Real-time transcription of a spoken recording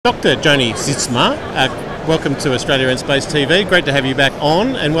Dr. Joni Sytsma, welcome to Australia in Space TV. Great to have you back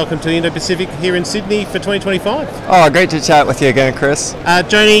on, and welcome to Indo-Pacific here in Sydney for 2025. Oh, great to chat with you again, Chris.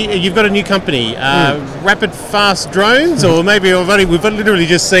 Joni, you've got a new company, Rapid Fast Drones, or maybe we've literally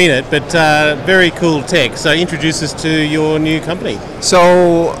just seen it, but very cool tech. So introduce us to your new company.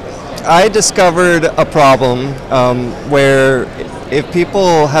 So I discovered a problem where if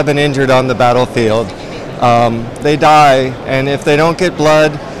people have been injured on the battlefield, they die, and if they don't get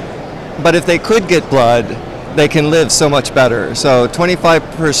blood, but if they could get blood, they can live so much better. So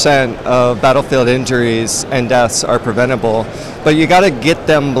 25% of battlefield injuries and deaths are preventable, but you got to get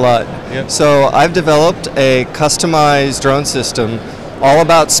them blood. Yep. So I've developed a customized drone system all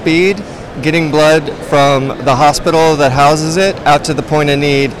about speed, getting blood from the hospital that houses it out to the point of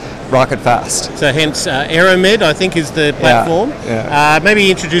need, rocket fast. So hence Aeromid, I think, is the platform. Yeah. Maybe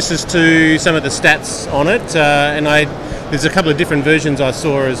introduce us to some of the stats on it, there's a couple of different versions I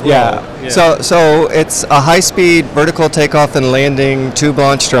saw as well. Yeah. So it's a high-speed vertical takeoff and landing tube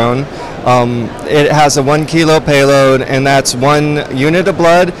launch drone. It has a 1 kilo payload, and that's 1 unit of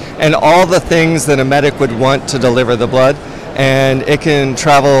blood and all the things that a medic would want to deliver the blood. And it can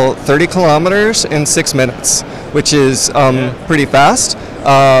travel 30 kilometers in 6 minutes, which is pretty fast.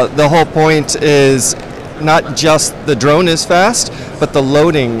 The whole point is not just the drone is fast, but the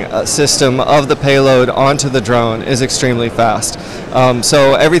loading system of the payload onto the drone is extremely fast.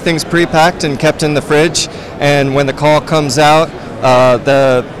 So everything's pre-packed and kept in the fridge, and when the call comes out,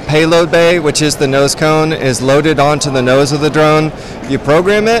 the payload bay, which is the nose cone, is loaded onto the nose of the drone. You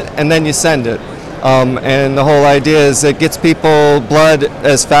program it, and then you send it. And the whole idea is it gets people blood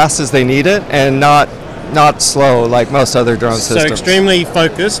as fast as they need it, and not slow like most other drone systems. So extremely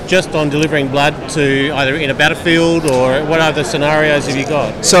focused just on delivering blood to either in a battlefield, or what other scenarios have you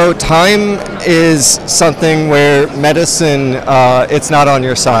got? So time is something where medicine, it's not on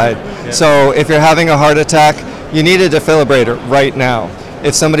your side. Yeah. So if you're having a heart attack, you need a defibrillator right now.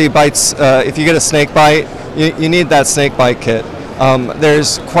 If somebody bites, if you get a snake bite, you need that snake bite kit.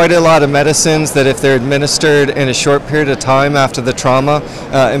 There's quite a lot of medicines that if they're administered in a short period of time after the trauma,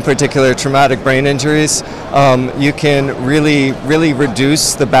 in particular traumatic brain injuries, you can really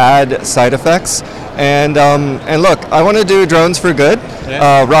reduce the bad side effects. And look, I want to do drones for good,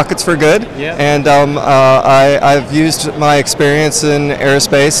 rockets for good, and I've used my experience in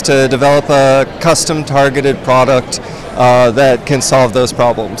aerospace to develop a custom targeted product that can solve those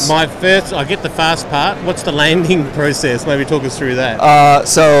problems. I get the fast part. What's the landing process? Maybe talk us through that.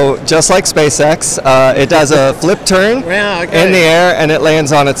 So just like SpaceX, it does a flip turn in the air, and it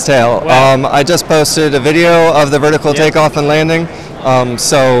lands on its tail. Wow. I just posted a video of the vertical takeoff and landing.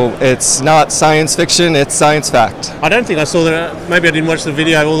 So it's not science fiction, it's science fact. I don't think I saw that. Maybe I didn't watch the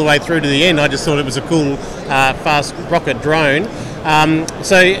video all the way through to the end. I just thought it was a cool, fast rocket drone.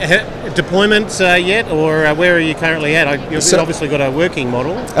 So deployment yet, or where are you currently at? You've obviously got a working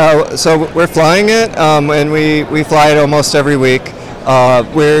model. So we're flying it, and we fly it almost every week.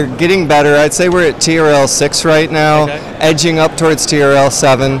 We're getting better. I'd say we're at TRL 6 right now, edging up towards TRL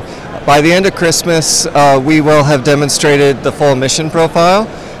 7. By the end of Christmas, we will have demonstrated the full mission profile,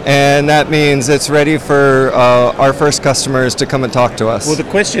 and that means it's ready for our first customers to come and talk to us. Well, the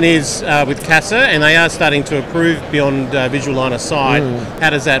question is with CASA, and they are starting to approve beyond visual line of sight.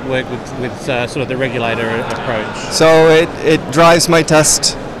 How does that work with sort of the regulator approach? So it drives my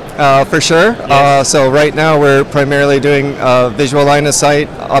test for sure. Yes. So right now we're primarily doing visual line of sight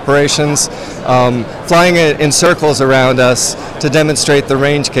operations, flying it in circles around us to demonstrate the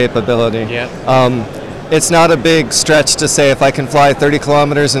range capability. It's not a big stretch to say if I can fly 30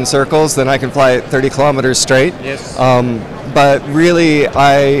 kilometers in circles, then I can fly 30 kilometers straight. Yes. But really,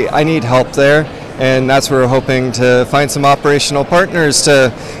 I need help there, and that's where we're hoping to find some operational partners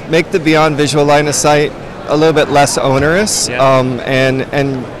to make the beyond visual line of sight a little bit less onerous, and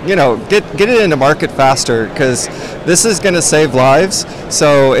get it into market faster, because this is going to save lives.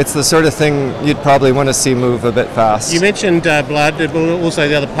 So it's the sort of thing you'd probably want to see move a bit fast. You mentioned blood, but also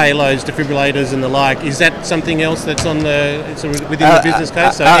the other payloads, defibrillators and the like. Is that something else that's on within the business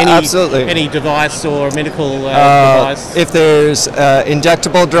case? So absolutely. Any device or medical device? If there's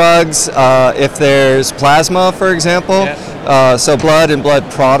injectable drugs, if there's plasma, for example, so blood and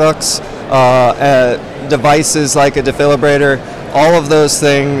blood products, devices like a defibrillator, all of those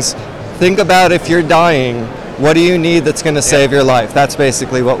things. Think about if you're dying, what do you need that's going to save your life? That's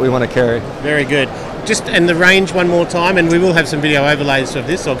basically what we want to carry. Very good. And the range one more time, and we will have some video overlays of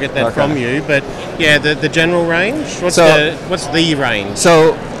this. I'll get that from you. But the general range. What's the range?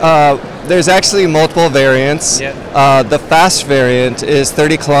 So there's actually multiple variants. The fast variant is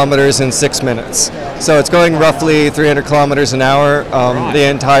 30 kilometers in 6 minutes. So it's going roughly 300 kilometers an hour the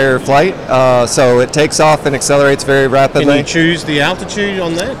entire flight. So it takes off and accelerates very rapidly. Can you choose the altitude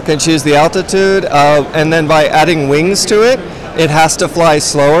on that? Can choose the altitude, and then by adding wings to it, it has to fly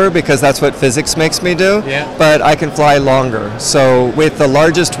slower because that's what physics makes me do. Yeah. But I can fly longer. So with the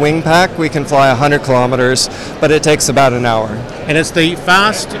largest wing pack, we can fly 100 kilometers, but it takes about an hour. And it's the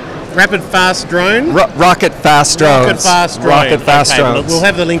rapid fast drone? Rocket fast drones. Rocket fast drone. Rocket fast drones. We'll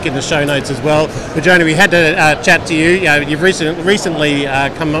have the link in the show notes as well. But Joni, we had to chat to you. You've recently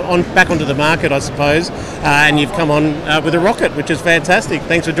come back onto the market, I suppose, and you've come on with a rocket, which is fantastic.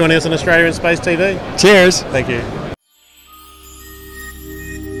 Thanks for joining us on Australia in Space TV. Cheers. Thank you.